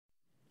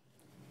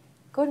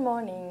Good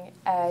morning.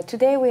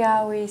 Today we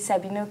are with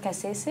Sabino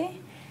Cassese,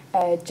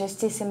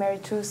 Justice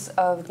Emeritus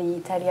of the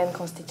Italian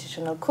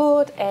Constitutional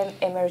Court and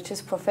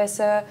Emeritus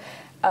Professor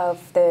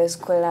of the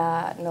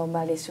Scuola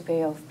Normale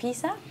Superiore of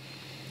Pisa.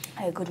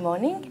 Good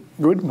morning.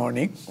 Good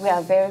morning. We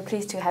are very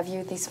pleased to have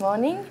you this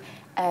morning.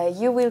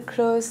 You will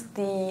close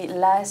the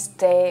last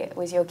day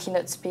with your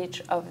keynote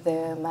speech of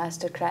the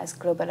Masterclass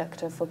Global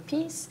Actor for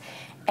Peace,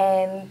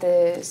 and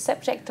the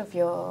subject of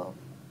your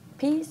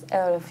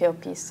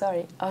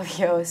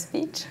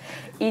speech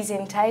is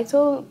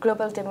entitled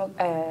Global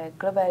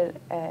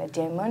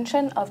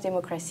Dimension of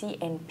Democracy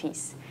and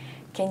Peace.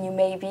 Can you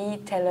maybe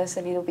tell us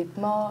a little bit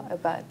more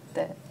about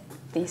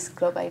this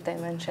global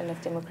dimension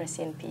of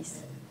democracy and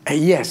peace?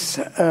 Yes,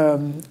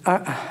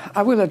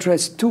 I will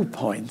address 2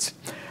 points.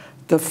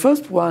 The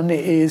first one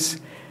is,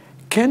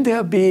 can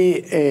there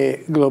be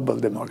a global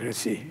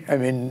democracy? I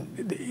mean,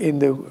 in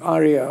the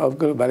area of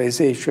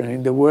globalization,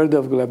 in the world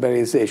of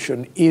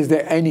globalization, is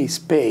there any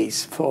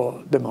space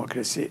for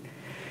democracy?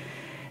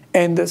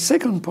 And the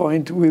second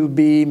point will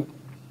be,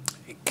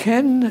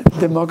 can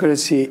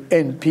democracy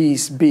and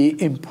peace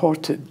be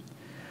imported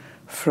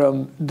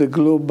from the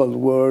global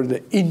world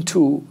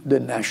into the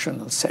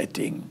national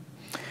setting?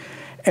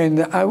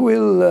 And I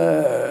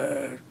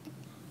will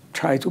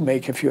try to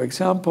make a few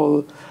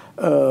examples.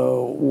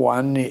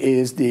 One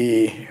is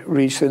the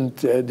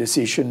recent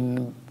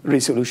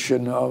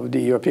resolution of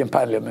the European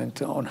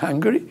Parliament on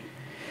Hungary,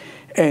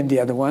 and the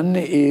other one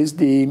is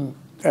the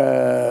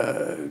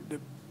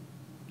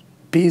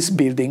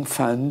peace-building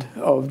fund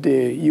of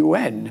the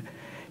UN.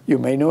 You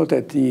may know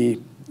that the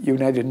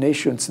United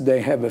Nations,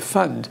 they have a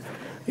fund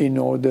in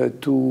order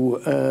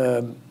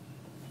to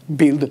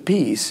build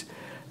peace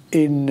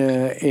in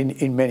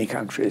many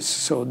countries.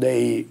 So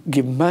they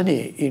give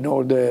money in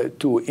order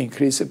to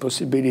increase the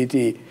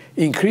possibility,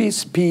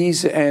 increase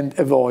peace and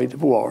avoid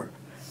war.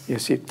 You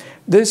see,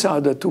 these are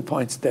the 2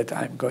 points that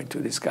I'm going to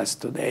discuss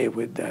today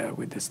with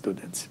the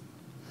students.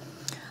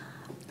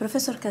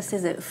 Professor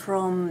Cassese,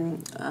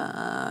 from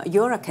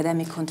your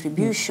academic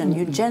contribution,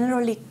 you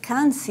generally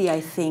can see, I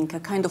think, a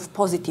kind of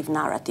positive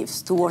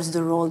narratives towards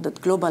the role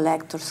that global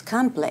actors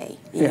can play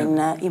in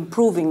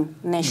improving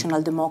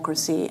national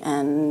democracy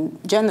and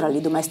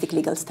generally domestic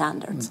legal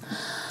standards.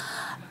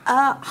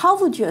 How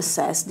would you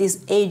assess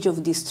this age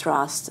of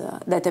distrust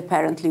that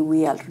apparently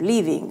we are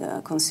living,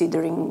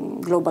 considering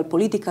global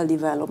political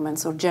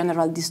developments or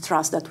general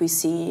distrust that we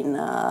see in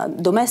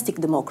domestic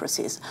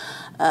democracies?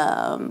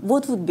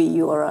 What would be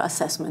your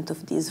assessment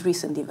of these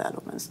recent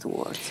developments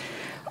towards?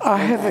 I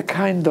have a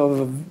kind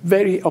of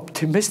very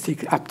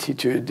optimistic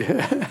aptitude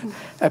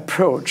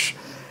approach,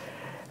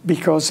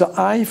 because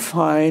I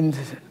find,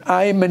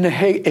 I'm an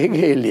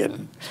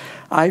Hegelian,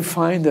 I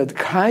find that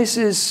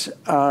crises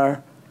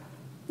are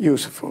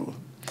useful.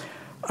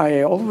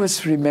 I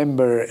always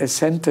remember a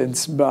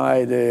sentence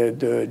by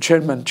the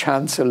German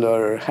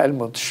Chancellor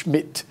Helmut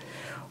Schmidt.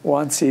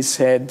 Once he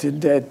said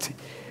that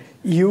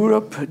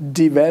Europe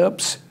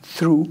develops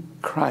through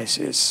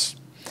crisis.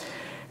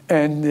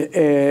 And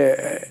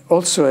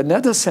also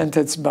another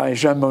sentence by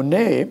Jean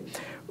Monnet,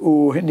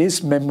 who in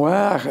his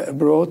memoir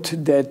wrote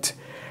that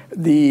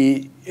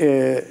the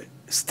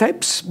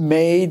steps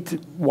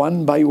made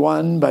one by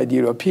the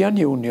European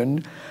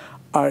Union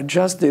are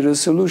just the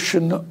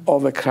resolution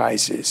of a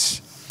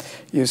crisis.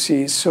 You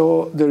see,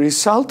 so the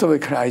result of a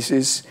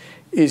crisis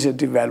is a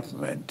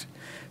development.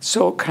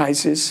 So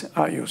crises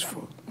are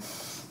useful.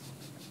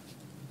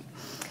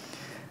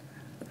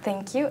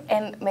 Thank you.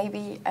 And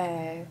maybe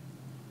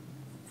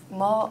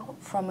more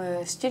from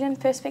a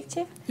student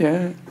perspective.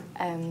 Yeah.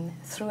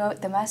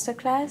 Throughout the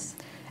masterclass,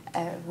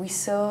 we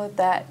saw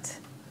that,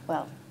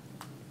 well,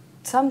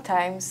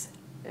 sometimes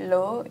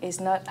law is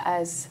not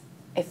as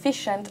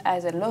efficient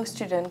as a law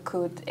student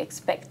could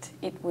expect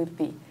it would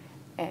be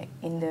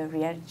in the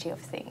reality of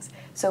things.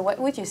 So what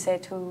would you say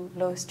to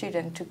law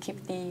students to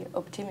keep the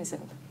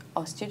optimism,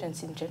 or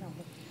students in general?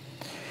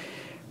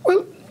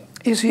 Well,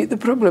 you see, the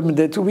problem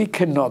that we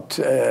cannot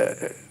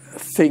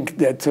think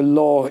that the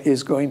law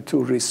is going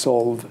to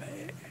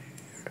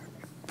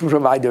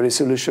provide a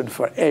resolution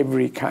for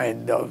every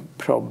kind of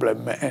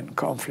problem and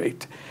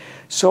conflict.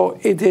 So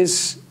it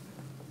is,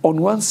 on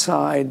one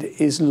side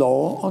is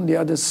law, on the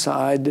other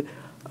side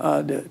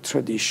the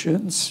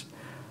traditions,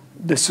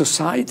 the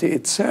society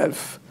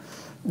itself,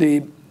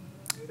 the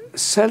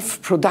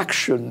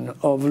self-production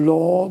of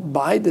law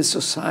by the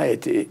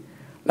society,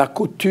 la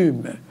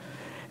coutume.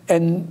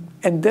 And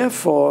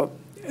therefore,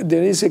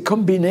 there is a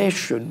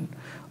combination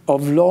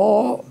of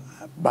law.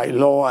 By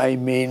law, I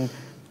mean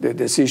the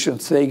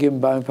decisions taken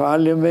by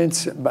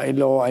parliaments. By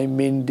law, I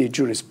mean the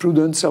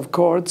jurisprudence of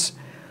courts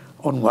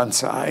on one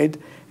side.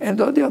 And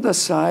on the other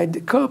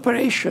side,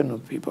 cooperation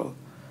of people,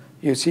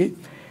 you see,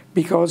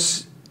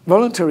 because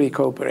voluntary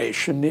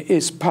cooperation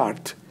is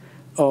part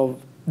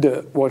of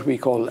what we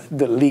call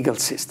the legal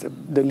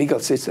system. The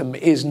legal system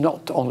is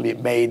not only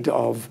made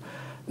of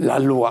la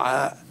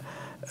loi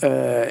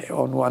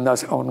on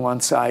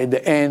one side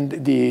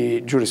and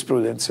the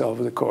jurisprudence of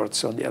the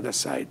courts on the other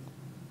side.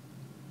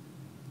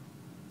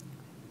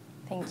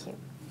 Thank you.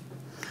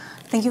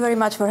 Thank you very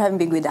much for having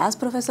been with us,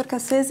 Professor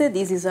Cassese.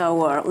 This is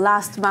our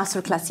last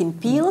masterclass in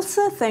PILS.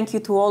 Thank you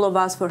to all of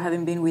us for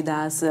having been with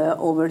us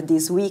over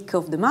this week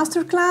of the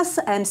masterclass,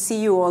 and see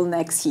you all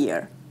next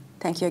year.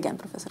 Thank you again,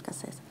 Professor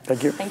Cassese.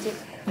 Thank you. Thank you.